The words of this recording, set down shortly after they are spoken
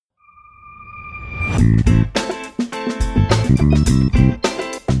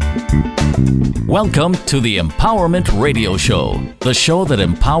Welcome to the Empowerment Radio Show, the show that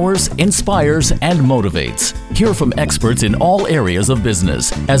empowers, inspires, and motivates. Hear from experts in all areas of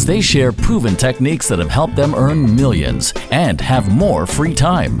business as they share proven techniques that have helped them earn millions and have more free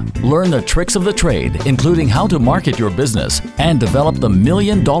time. Learn the tricks of the trade, including how to market your business and develop the $1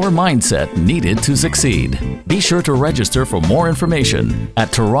 million mindset needed to succeed. Be sure to register for more information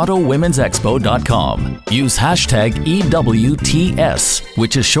at TorontoWomen'sExpo.com. Use hashtag EWTS,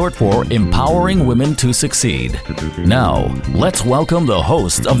 which is short for Empowering Women to Succeed. Now, let's welcome the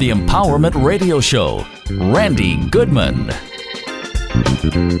host of the Empowerment Radio Show, Randy Goodman.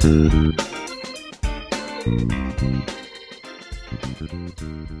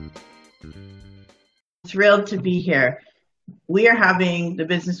 Thrilled to be here. We are having the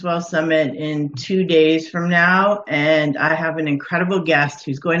Business Well Summit in 2 days from now, and I have an incredible guest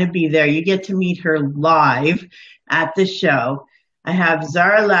who's going to be there. You get to meet her live at the show. I have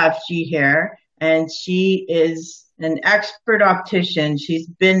Zahra Lavji here, and she is an expert optician. She's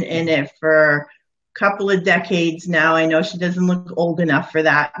been in it for a couple of decades now. I know she doesn't look old enough for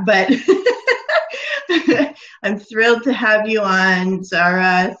that, but I'm thrilled to have you on,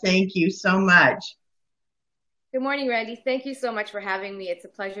 Zahra. Thank you so much. Good morning, Randy. Thank you so much for having me. It's a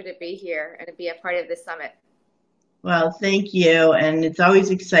pleasure to be here and to be a part of this summit. Well, thank you. And it's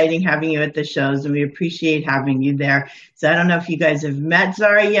always exciting having you at the shows, and we appreciate having you there. So I don't know if you guys have met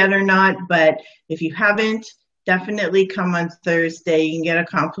Zahra yet or not, but if you haven't, definitely come on Thursday. You can get a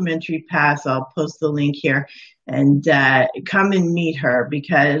complimentary pass. I'll post the link here, and come and meet her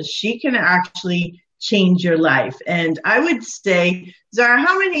because she can actually change your life. And I would say, Zahra,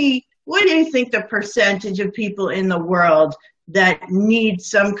 what do you think the percentage of people in the world that need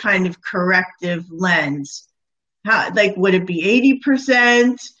some kind of corrective lens? Would it be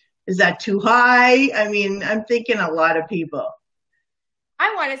 80%? Is that too high? I mean, I'm thinking a lot of people.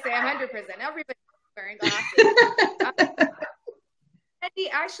 I want to say 100%. Everybody's wearing glasses.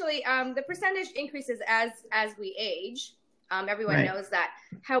 Actually, the percentage increases as we age. Everyone Right. knows that.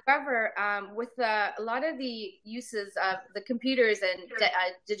 However, with a lot of the uses of the computers and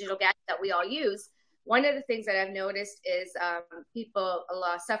digital gadgets that we all use, one of the things that I've noticed is people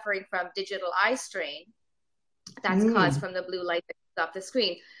suffering from digital eye strain that's caused from the blue light that's off the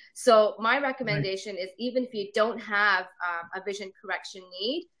screen. So my recommendation is, even if you don't have a vision correction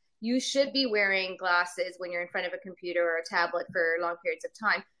need, you should be wearing glasses when you're in front of a computer or a tablet for long periods of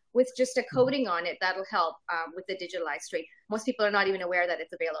time, with just a coating on it that'll help with the digital eye strain. Most people are not even aware that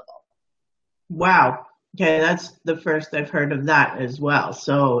it's available. Wow. Okay, that's the first I've heard of that as well.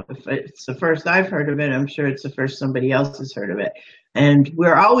 So if it's the first I've heard of it, I'm sure it's the first somebody else has heard of it. And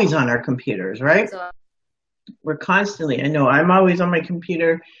we're always on our computers, right? So, we're constantly, I know I'm always on my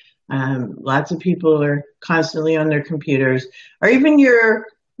computer. Lots of people are constantly on their computers, or even your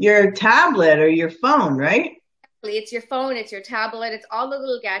tablet or your phone, right? it's your phone, it's your tablet, it's all the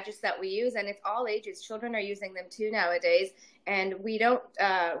little gadgets that we use, and it's all ages. Children are using them too nowadays, and we don't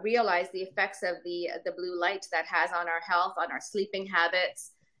realize the effects of the blue light that has on our health, on our sleeping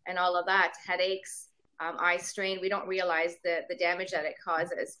habits, and all of that. Headaches, eye strain. We don't realize the damage that it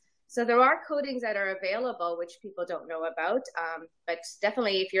causes. So there are coatings that are available, which people don't know about. But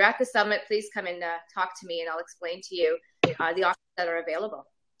definitely, if you're at the summit, please come and talk to me, and I'll explain to you the options that are available.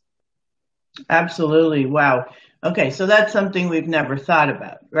 Absolutely. Wow. Okay, so that's something we've never thought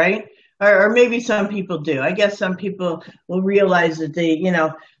about, right? Or maybe some people do. I guess some people will realize that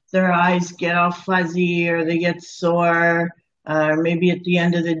their eyes get all fuzzy or they get sore. Maybe at the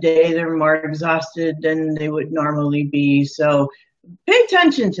end of the day, they're more exhausted than they would normally be. So pay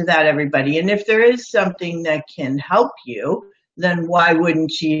attention to that, everybody. And if there is something that can help you, then why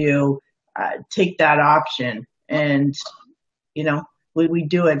wouldn't you take that option? And, we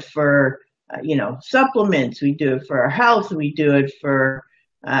do it for, supplements. We do it for our health. We do it for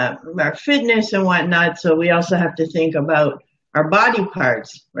our fitness and whatnot. So we also have to think about our body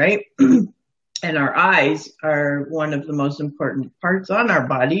parts, right? And our eyes are one of the most important parts on our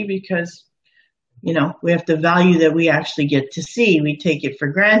body because, we have to value that we actually get to see. We take it for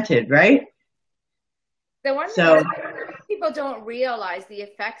granted, right? People don't realize the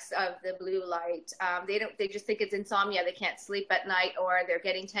effects of the blue light. They just think it's insomnia. They can't sleep at night, or they're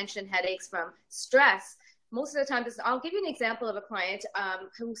getting tension headaches from stress. Most of the time, I'll give you an example of a client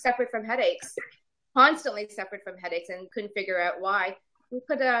who suffered from headaches, constantly suffered from headaches, and couldn't figure out why. We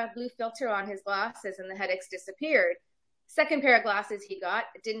put a blue filter on his glasses and the headaches disappeared. Second pair of glasses he got,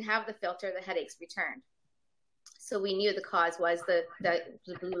 didn't have the filter, the headaches returned. So we knew the cause was the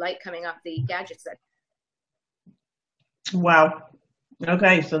blue light coming off the gadgets. Wow.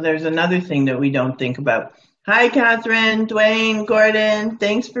 Okay, so there's another thing that we don't think about. Hi, Catherine, Dwayne, Gordon.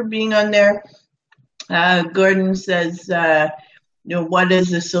 Thanks for being on there. Gordon says, what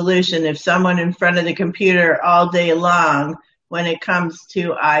is the solution if someone in front of the computer all day long when it comes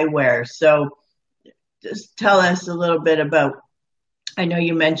to eyewear? So just tell us a little bit about, I know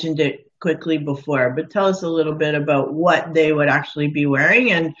you mentioned it quickly before, but tell us a little bit about what they would actually be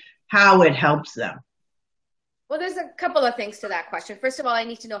wearing and how it helps them. Well, there's a couple of things to that question. First of all, I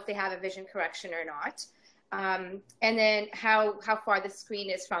need to know if they have a vision correction or not. And then how far the screen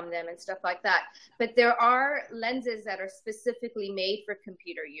is from them and stuff like that. But there are lenses that are specifically made for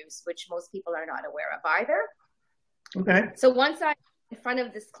computer use, which most people are not aware of either. Okay. So once I'm in front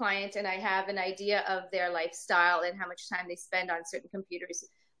of this client and I have an idea of their lifestyle and how much time they spend on certain computers,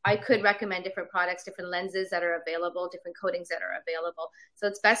 I could recommend different products, different lenses that are available, different coatings that are available. So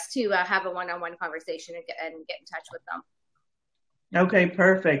it's best to have a one-on-one conversation and get in touch with them. Okay,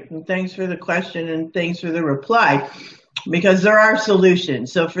 perfect. And thanks for the question and thanks for the reply, because there are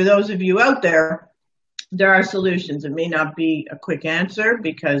solutions. So for those of you out there, there are solutions. It may not be a quick answer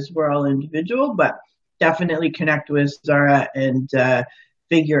because we're all individual, but definitely connect with Zahra and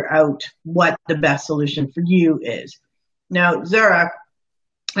figure out what the best solution for you is. Now, Zahra,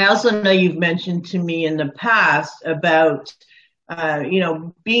 I also know you've mentioned to me in the past about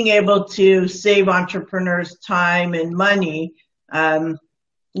being able to save entrepreneurs time and money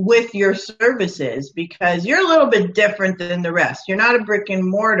with your services, because you're a little bit different than the rest. You're not a brick and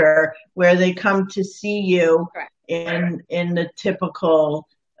mortar where they come to see you in the typical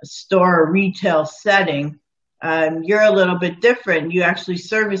store or retail setting. You're a little bit different. You actually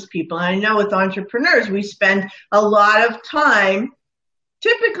service people. And I know with entrepreneurs, we spend a lot of time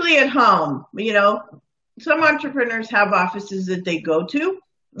typically at home. Some entrepreneurs have offices that they go to.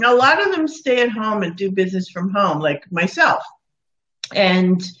 A lot of them stay at home and do business from home, like myself.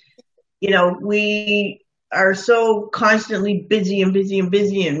 And, we are so constantly busy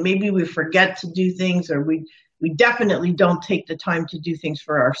and maybe we forget to do things, or we definitely don't take the time to do things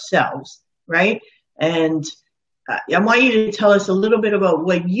for ourselves, right? And I want you to tell us a little bit about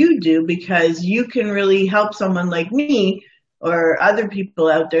what you do, because you can really help someone like me or other people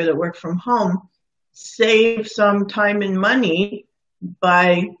out there that work from home save some time and money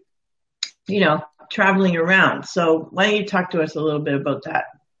by, traveling around. So why don't you talk to us a little bit about that?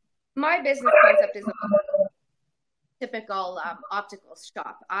 My business concept is a typical optical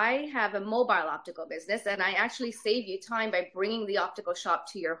shop. I have a mobile optical business, and I actually save you time by bringing the optical shop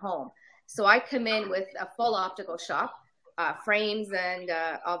to your home. So I come in with a full optical shop, frames and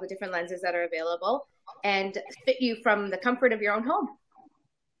all the different lenses that are available, and fit you from the comfort of your own home.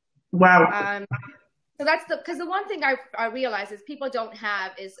 Wow. So that's because the one thing I realize is people don't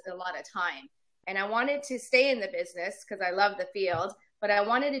have is a lot of time. And I wanted to stay in the business because I love the field, but I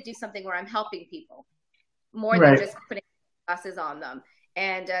wanted to do something where I'm helping people more than just putting glasses on them.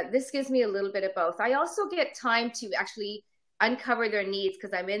 And this gives me a little bit of both. I also get time to actually uncover their needs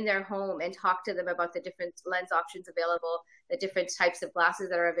because I'm in their home and talk to them about the different lens options available, the different types of glasses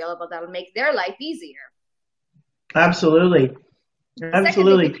that are available that'll make their life easier. Absolutely.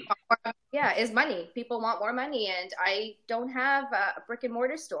 Is money. People want more money, and I don't have a brick and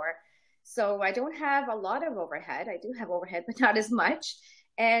mortar store. So I don't have a lot of overhead. I do have overhead, but not as much.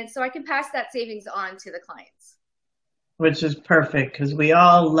 And so I can pass that savings on to the clients. Which is perfect, because we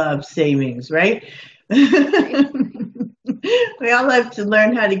all love savings, right? We all have to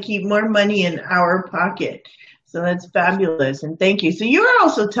learn how to keep more money in our pocket. So that's fabulous. And thank you. So you were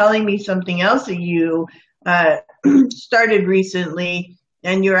also telling me something else that you started recently,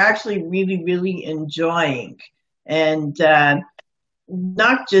 and you're actually really, really enjoying. And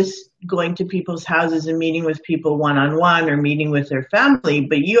not just going to people's houses and meeting with people one-on-one or meeting with their family,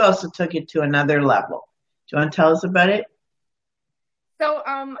 but you also took it to another level. Do you want to tell us about it? So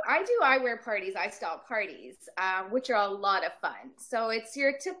I do eyewear parties, iStyle parties, which are a lot of fun. So it's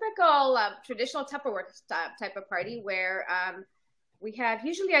your typical traditional Tupperware type of party where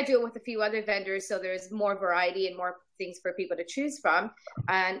usually I do it with a few other vendors, so there's more variety and more things for people to choose from.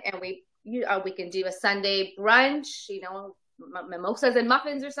 And we can do a Sunday brunch, mimosas and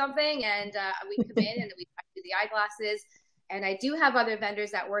muffins or something, and we come in and we do the eyeglasses. And I do have other vendors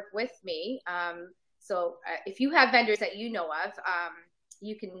that work with me. So if you have vendors that you know of,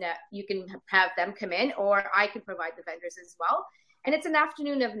 you can have them come in, or I can provide the vendors as well. And it's an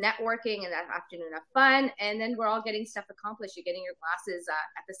afternoon of networking and an afternoon of fun. And then we're all getting stuff accomplished. You're getting your glasses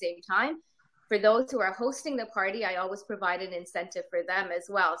at the same time. For those who are hosting the party, I always provide an incentive for them as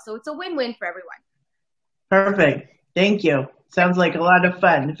well. So it's a win-win for everyone. Perfect. Thank you. Sounds like a lot of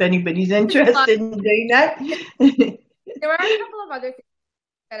fun. If anybody's interested in doing that. There are a couple of other things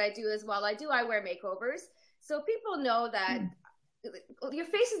that I do as well. I do eyewear makeovers. So people know that your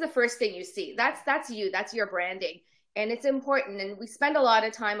face is the first thing you see. That's you. That's your branding. And it's important. And we spend a lot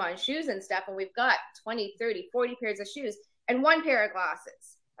of time on shoes and stuff. And we've got 20, 30, 40 pairs of shoes and one pair of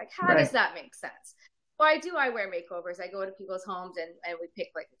glasses. Like, how does that make sense? Well, I do eyewear makeovers. I go to people's homes and we pick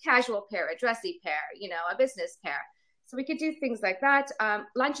like a casual pair, a dressy pair, a business pair. So we could do things like that.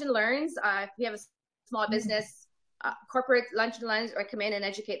 Lunch and learns. If we have a small business, corporate lunch and learns, I come in and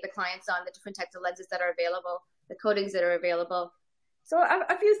educate the clients on the different types of lenses that are available, the coatings that are available. So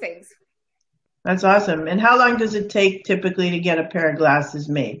a few things. That's awesome. And how long does it take typically to get a pair of glasses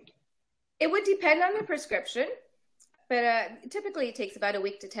made? It would depend on the prescription, but typically it takes about a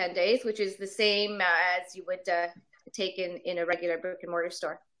week to 10 days, which is the same as you would take in a regular brick and mortar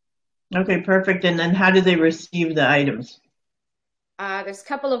store. Okay, perfect. And then how do they receive the items? There's a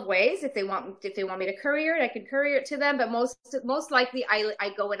couple of ways. If they want me to courier it, I can courier it to them. But most likely, I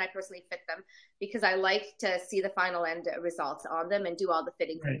go and I personally fit them because I like to see the final end results on them and do all the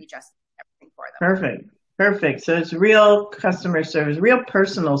fittings and adjustments and everything for them. Perfect. So it's real customer service, real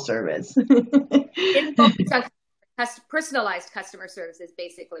personal service. Personalized customer service is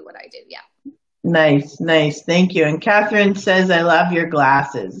basically what I do. Yeah. Nice. Thank you. And Catherine says, "I love your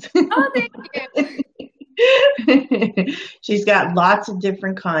glasses." Oh, thank you. She's got lots of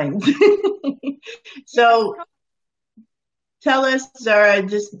different kinds. So tell us, Zahra,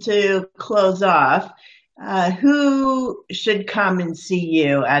 just to close off, who should come and see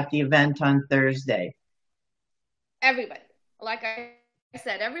you at the event on Thursday? Everybody. Like I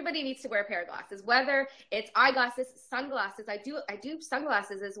said, everybody needs to wear a pair of glasses, whether it's eyeglasses, sunglasses. I do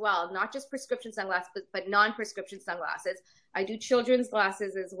sunglasses as well, not just prescription sunglasses, but non-prescription sunglasses. I do children's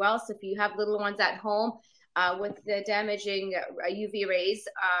glasses as well. So if you have little ones at home with the damaging UV rays,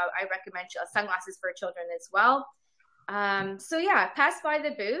 I recommend sunglasses for children as well. So yeah, pass by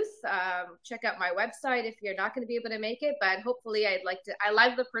the booth, check out my website if you're not going to be able to make it, but hopefully I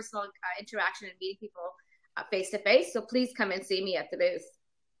love the personal interaction and meeting people face to face. So please come and see me at the booth.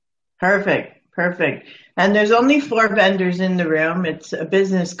 Perfect. And there's only 4 vendors in the room. It's a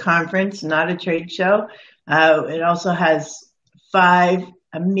business conference, not a trade show. It also has 5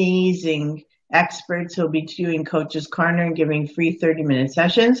 amazing experts who'll be doing Coach's Corner and giving free 30-minute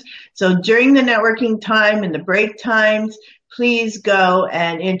sessions. So during the networking time and the break times, please go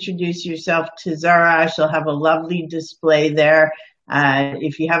and introduce yourself to Zahra. She'll have a lovely display there.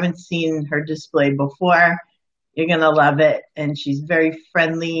 If you haven't seen her display before, you're going to love it. And she's very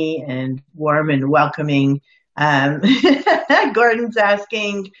friendly and warm and welcoming. Gordon's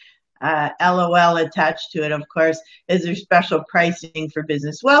asking, LOL attached to it, of course, is there special pricing for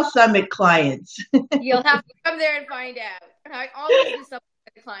Business Well Summit clients? You'll have to come there and find out. I always do something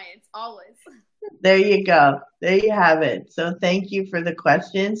for the clients, always. There you go. There you have it. So thank you for the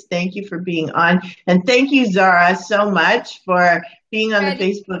questions. Thank you for being on. And thank you, Zahra, so much for being on the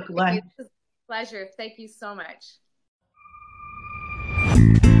Facebook Live. It's a pleasure. Thank you so much.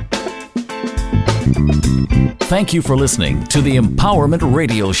 Thank you for listening to the Empowerment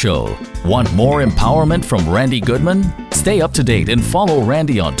Radio Show. Want more empowerment from Randy Goodman? Stay up to date and follow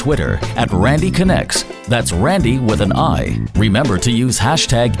Randy on Twitter at Randy Connects. That's Randy with an I. Remember to use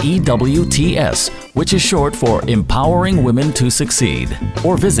hashtag EWTS, which is short for Empowering Women to Succeed.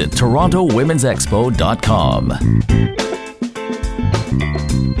 Or visit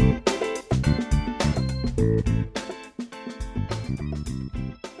TorontoWomen'sExpo.com.